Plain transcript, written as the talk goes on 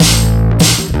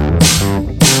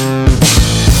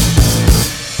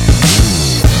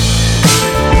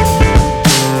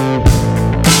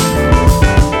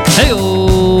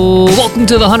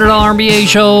to the $100 MBA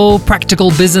Show, practical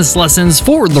business lessons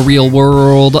for the real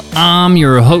world. I'm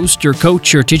your host, your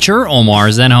coach, your teacher, Omar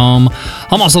Zenhom.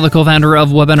 I'm also the co-founder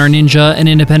of Webinar Ninja, an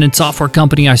independent software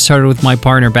company I started with my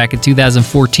partner back in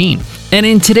 2014. And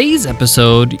in today's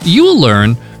episode, you will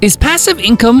learn, is passive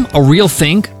income a real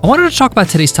thing? I wanted to talk about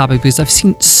today's topic because I've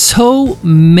seen so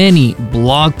many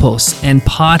blog posts and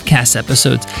podcast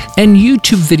episodes and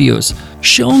YouTube videos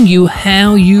showing you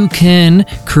how you can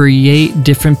create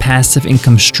different passive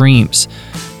income streams.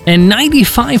 And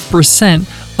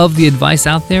 95% of the advice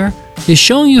out there is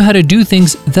showing you how to do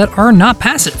things that are not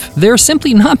passive. They're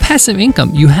simply not passive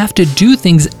income. You have to do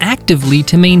things actively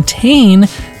to maintain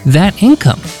that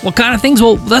income. What kind of things?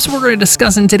 Well, that's what we're going to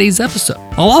discuss in today's episode.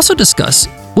 I'll also discuss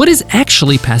what is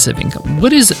actually passive income.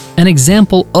 What is an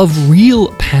example of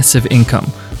real passive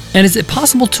income? And is it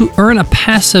possible to earn a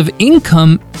passive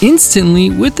income instantly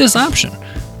with this option?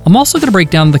 I'm also going to break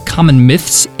down the common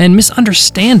myths and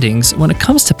misunderstandings when it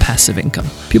comes to passive income.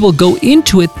 People go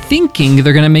into it thinking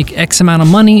they're going to make X amount of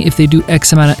money if they do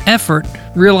X amount of effort,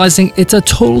 realizing it's a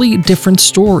totally different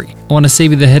story. I want to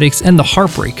save you the headaches and the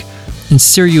heartbreak and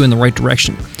steer you in the right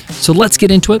direction. So let's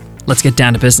get into it. Let's get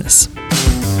down to business.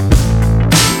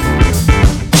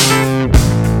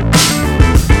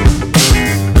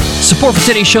 Support for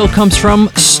today's show comes from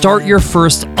Start Your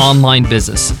First Online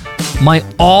Business, my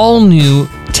all-new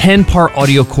 10-part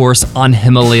audio course on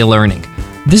Himalaya Learning.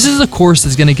 This is a course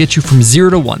that's going to get you from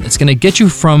 0 to 1. It's going to get you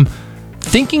from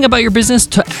thinking about your business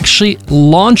to actually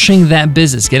launching that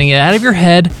business, getting it out of your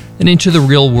head and into the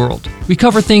real world. We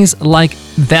cover things like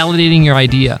validating your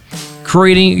idea,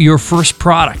 creating your first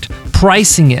product,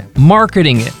 pricing it,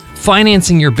 marketing it,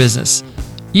 financing your business,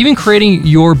 even creating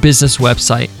your business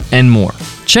website, and more.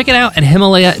 Check it out at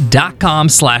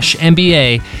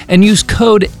Himalaya.com/MBA and use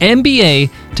code MBA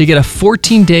to get a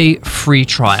 14-day free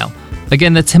trial.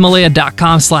 Again, that's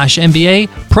Himalaya.com/MBA,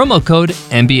 promo code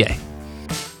MBA.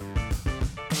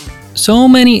 So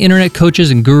many internet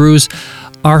coaches and gurus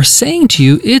are saying to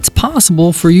you, it's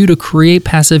possible for you to create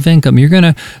passive income. You're going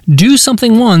to do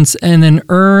something once and then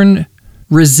earn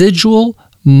residual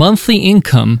monthly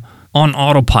income on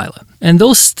autopilot. And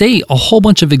they'll state a whole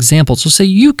bunch of examples. So say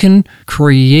you can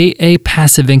create a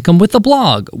passive income with a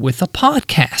blog, with a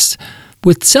podcast,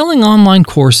 with selling online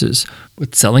courses,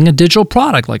 with selling a digital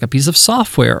product like a piece of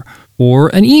software or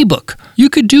an ebook. You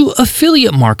could do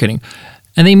affiliate marketing.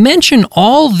 And they mention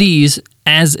all these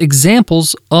as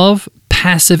examples of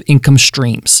passive income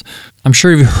streams. I'm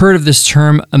sure you've heard of this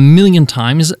term a million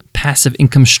times, passive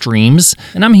income streams.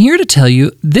 And I'm here to tell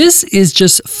you, this is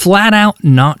just flat out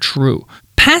not true.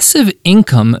 Passive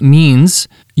income means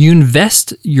you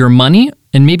invest your money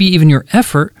and maybe even your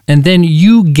effort, and then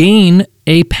you gain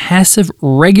a passive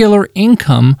regular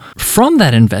income from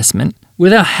that investment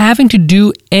without having to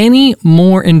do any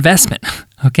more investment.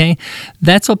 Okay?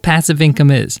 That's what passive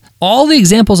income is. All the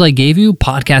examples I gave you,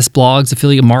 podcast, blogs,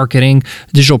 affiliate marketing,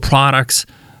 digital products,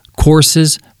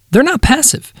 courses, they're not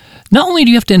passive. Not only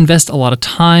do you have to invest a lot of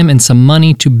time and some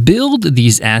money to build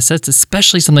these assets,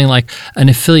 especially something like an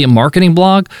affiliate marketing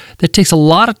blog that takes a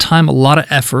lot of time, a lot of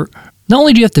effort. Not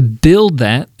only do you have to build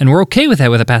that, and we're okay with that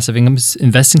with a passive income,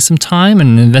 investing some time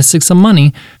and investing some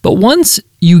money, but once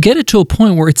you get it to a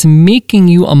point where it's making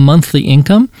you a monthly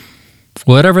income,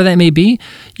 whatever that may be,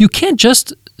 you can't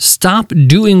just stop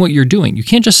doing what you're doing. You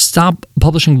can't just stop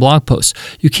publishing blog posts.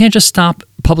 You can't just stop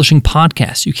publishing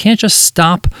podcasts. You can't just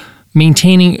stop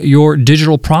maintaining your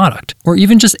digital product or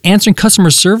even just answering customer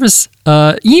service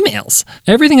emails.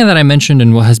 Everything that I mentioned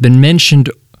and what has been mentioned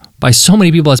by so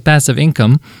many people as passive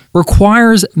income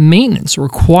requires maintenance,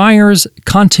 requires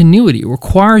continuity,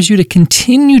 requires you to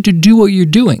continue to do what you're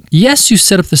doing. Yes, you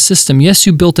set up the system. Yes,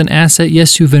 you built an asset.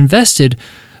 Yes, you've invested.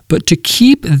 But to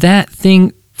keep that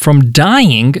thing from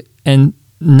dying and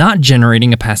not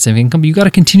generating a passive income, you got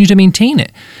to continue to maintain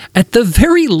it. At the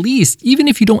very least, even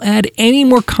if you don't add any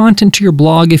more content to your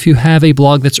blog, if you have a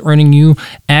blog that's earning you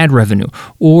ad revenue,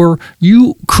 or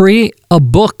you create a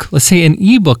book, let's say an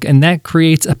ebook, and that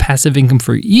creates a passive income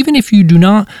for you. Even if you do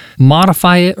not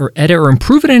modify it or edit or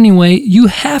improve it in any way, you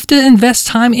have to invest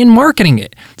time in marketing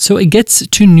it so it gets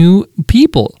to new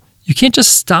people. You can't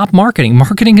just stop marketing.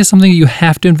 Marketing is something you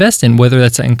have to invest in, whether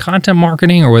that's in content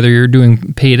marketing or whether you're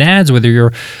doing paid ads, whether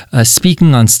you're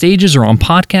speaking on stages or on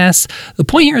podcasts. The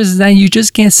point here is that you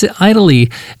just can't sit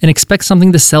idly and expect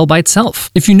something to sell by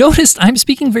itself. If you noticed, I'm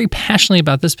speaking very passionately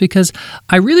about this because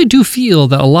I really do feel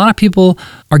that a lot of people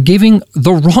are giving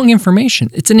the wrong information.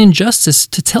 It's an injustice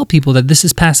to tell people that this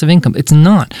is passive income. It's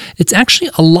not. It's actually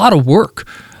a lot of work.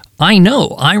 I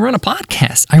know. I run a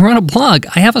podcast. I run a blog.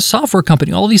 I have a software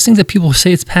company. All these things that people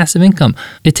say it's passive income.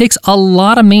 It takes a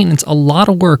lot of maintenance, a lot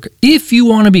of work. If you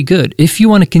want to be good, if you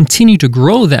want to continue to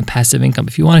grow that passive income,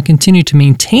 if you want to continue to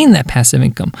maintain that passive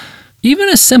income, even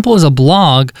as simple as a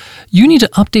blog, you need to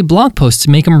update blog posts to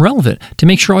make them relevant, to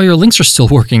make sure all your links are still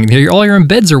working, all your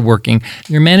embeds are working,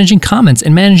 you're managing comments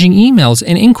and managing emails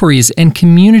and inquiries and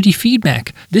community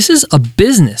feedback. This is a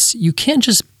business. You can't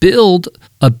just build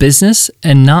a business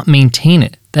and not maintain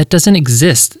it. That doesn't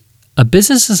exist. A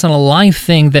business is an alive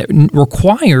thing that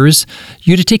requires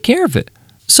you to take care of it.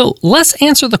 So let's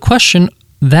answer the question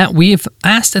that we've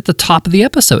asked at the top of the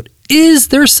episode. Is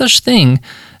there such thing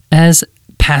as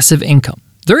passive income?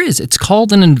 There is. It's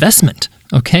called an investment,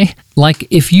 okay? Like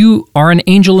if you are an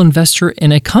angel investor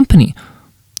in a company,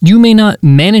 you may not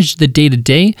manage the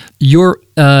day-to-day. Your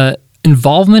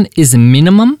involvement is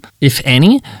minimum, if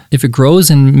any. If it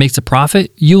grows and makes a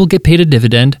profit, you will get paid a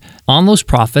dividend on those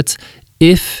profits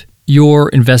if your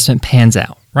investment pans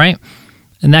out, right?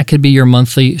 And that could be your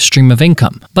monthly stream of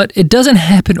income. But it doesn't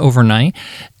happen overnight.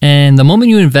 And the moment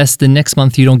you invest, the next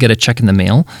month you don't get a check in the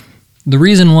mail. The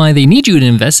reason why they need you to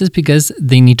invest is because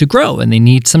they need to grow and they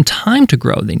need some time to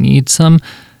grow. They need some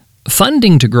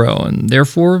funding to grow, and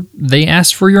therefore they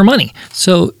ask for your money.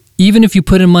 So even if you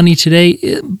put in money today,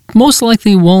 it most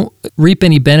likely won't reap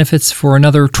any benefits for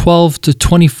another 12 to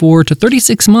 24 to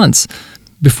 36 months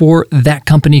before that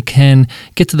company can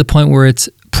get to the point where it's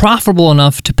profitable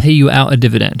enough to pay you out a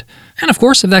dividend. And of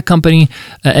course, if that company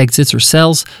exits or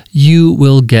sells, you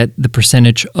will get the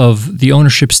percentage of the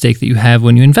ownership stake that you have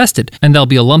when you invested. And that'll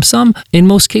be a lump sum in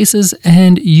most cases,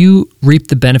 and you reap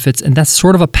the benefits. And that's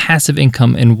sort of a passive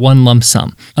income in one lump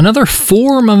sum. Another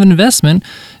form of investment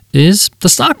is the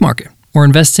stock market, or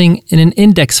investing in an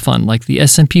index fund like the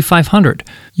S&P 500.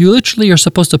 You literally are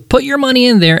supposed to put your money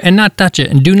in there and not touch it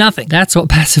and do nothing. That's what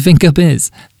passive income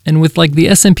is. And with like the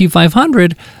S&P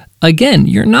 500, again,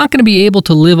 you're not going to be able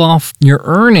to live off your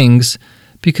earnings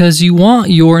because you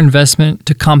want your investment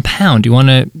to compound. You want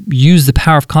to use the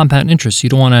power of compound interest. You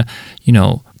don't want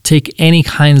to, take any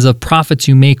kinds of profits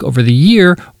you make over the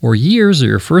year or years or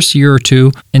your first year or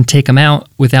two and take them out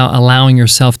without allowing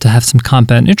yourself to have some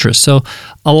compound interest. So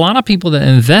a lot of people that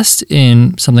invest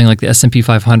in something like the S&P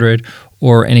 500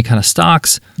 or any kind of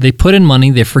stocks, they put in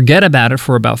money, they forget about it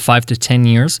for about 5 to 10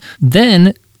 years.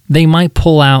 Then they might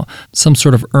pull out some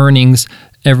sort of earnings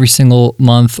every single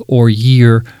month or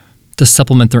year to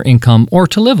supplement their income or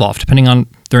to live off, depending on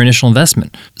their initial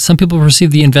investment. Some people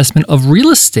perceive the investment of real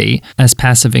estate as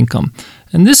passive income.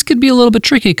 And this could be a little bit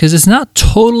tricky because it's not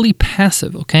totally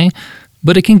passive, okay?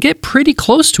 But it can get pretty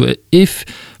close to it if,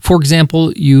 for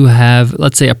example, you have,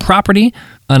 let's say, a property,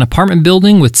 an apartment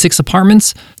building with 6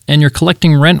 apartments, and you're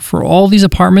collecting rent for all these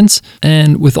apartments.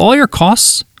 And with all your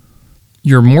costs,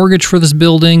 your mortgage for this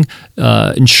building,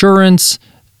 insurance,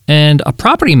 and a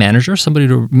property manager, somebody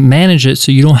to manage it so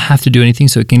you don't have to do anything,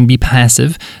 so it can be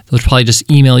passive. They'll probably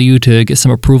just email you to get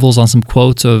some approvals on some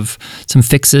quotes of some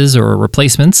fixes or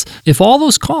replacements. If all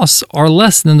those costs are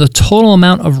less than the total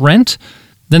amount of rent,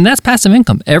 then that's passive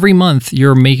income. Every month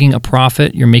you're making a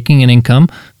profit, you're making an income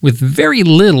with very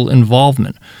little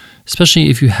involvement, especially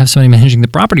if you have somebody managing the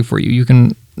property for you. You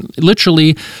can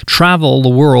literally travel the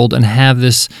world and have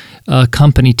this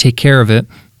company take care of it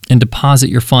and deposit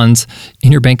your funds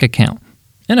in your bank account.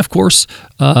 And of course,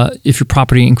 if your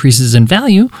property increases in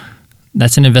value,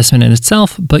 that's an investment in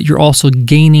itself, but you're also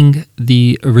gaining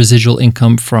the residual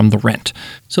income from the rent.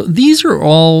 So these are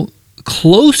all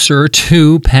closer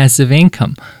to passive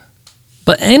income.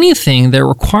 But anything that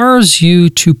requires you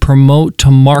to promote,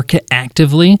 to market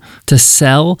actively, to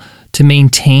sell, to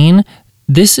maintain,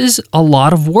 this is a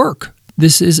lot of work.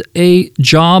 This is a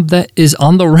job that is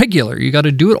on the regular. You got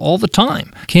to do it all the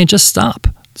time. You can't just stop.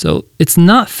 So it's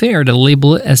not fair to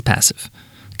label it as passive.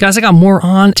 Guys, I got more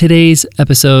on today's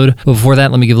episode. But before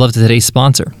that, let me give love to today's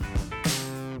sponsor.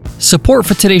 Support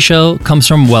for today's show comes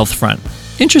from Wealthfront.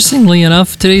 Interestingly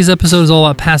enough, today's episode is all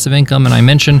about passive income, and I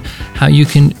mentioned how you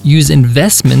can use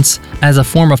investments as a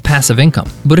form of passive income.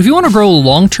 But if you want to grow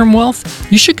long-term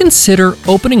wealth, you should consider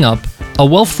opening up a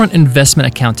Wealthfront investment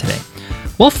account today.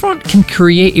 Wealthfront can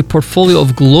create a portfolio of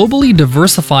globally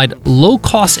diversified,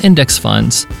 low-cost index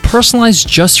funds personalized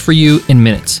just for you in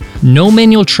minutes. No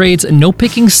manual trades, no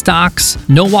picking stocks,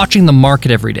 no watching the market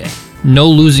every day, no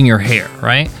losing your hair,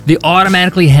 right? They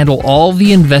automatically handle all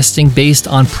the investing based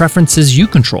on preferences you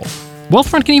control.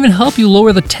 Wealthfront can even help you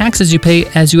lower the taxes you pay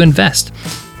as you invest.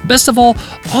 Best of all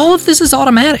of this is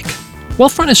automatic.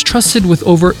 Wealthfront is trusted with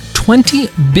over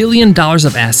 $20 billion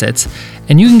of assets,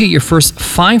 and you can get your first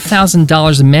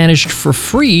 $5,000 managed for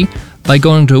free by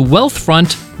going to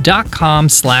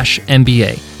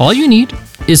wealthfront.com/MBA. All you need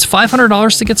is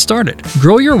 $500 to get started.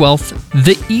 Grow your wealth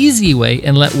the easy way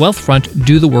and let Wealthfront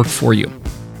do the work for you.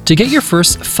 To get your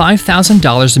first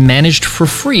 $5,000 managed for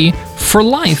free for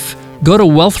life, go to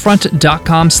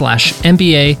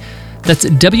wealthfront.com/MBA. That's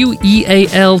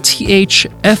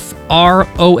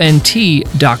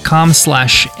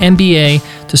wealthfront.com/MBA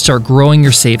to start growing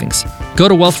your savings. Go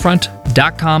to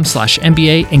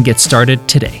wealthfront.com/MBA and get started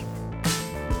today.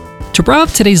 To wrap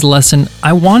up today's lesson,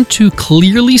 I want to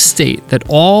clearly state that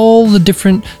all the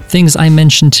different things I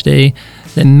mentioned today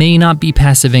that may not be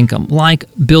passive income, like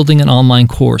building an online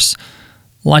course,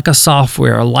 like a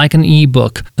software, like an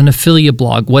ebook, an affiliate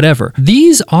blog, whatever.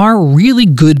 These are really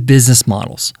good business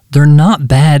models. They're not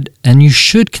bad, and you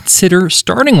should consider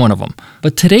starting one of them.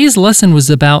 But today's lesson was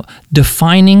about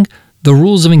defining the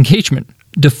rules of engagement,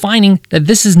 defining that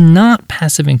this is not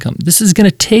passive income. This is going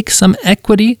to take some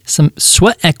equity, some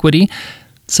sweat equity,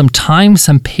 some time,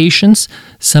 some patience,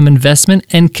 some investment,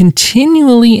 and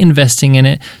continually investing in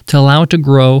it to allow it to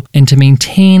grow and to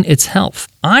maintain its health.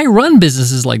 I run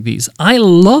businesses like these. I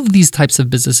love these types of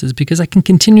businesses because I can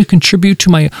continue to contribute to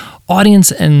my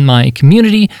audience and my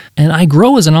community, and I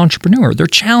grow as an entrepreneur. They're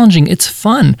challenging. It's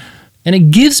fun. And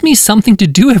it gives me something to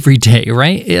do every day,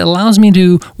 right? It allows me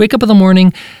to wake up in the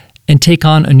morning and take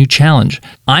on a new challenge.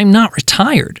 I'm not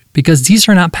retired because these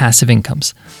are not passive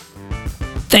incomes.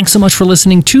 Thanks so much for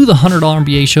listening to the $100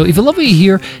 MBA Show. If you love what you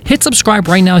hear, hit subscribe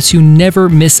right now so you never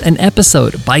miss an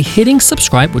episode. By hitting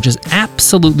subscribe, which is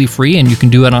absolutely free, and you can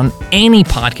do it on any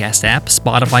podcast app,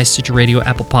 Spotify, Stitcher Radio,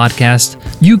 Apple Podcast,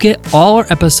 you get all our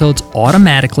episodes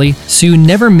automatically so you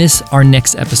never miss our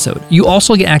next episode. You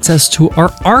also get access to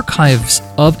our archives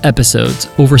of episodes,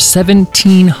 over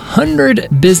 1,700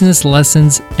 business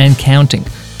lessons and counting.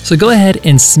 So go ahead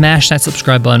and smash that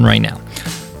subscribe button right now.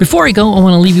 Before I go, I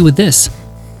want to leave you with this.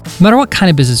 No matter what kind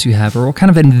of business you have or what kind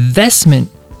of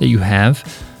investment that you have,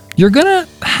 you're going to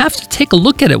have to take a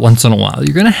look at it once in a while.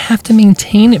 You're going to have to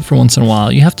maintain it for once in a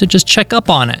while. You have to just check up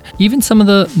on it. Even some of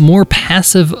the more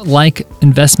passive-like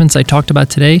investments I talked about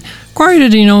today require you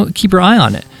to, keep your eye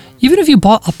on it. Even if you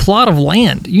bought a plot of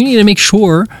land, you need to make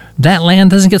sure that land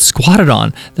doesn't get squatted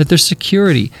on, that there's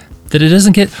security, that it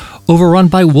doesn't get overrun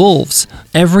by wolves.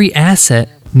 Every asset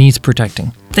needs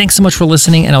protecting. Thanks so much for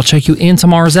listening, and I'll check you in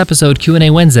tomorrow's episode, Q&A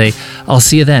Wednesday. I'll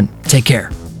see you then. Take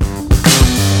care.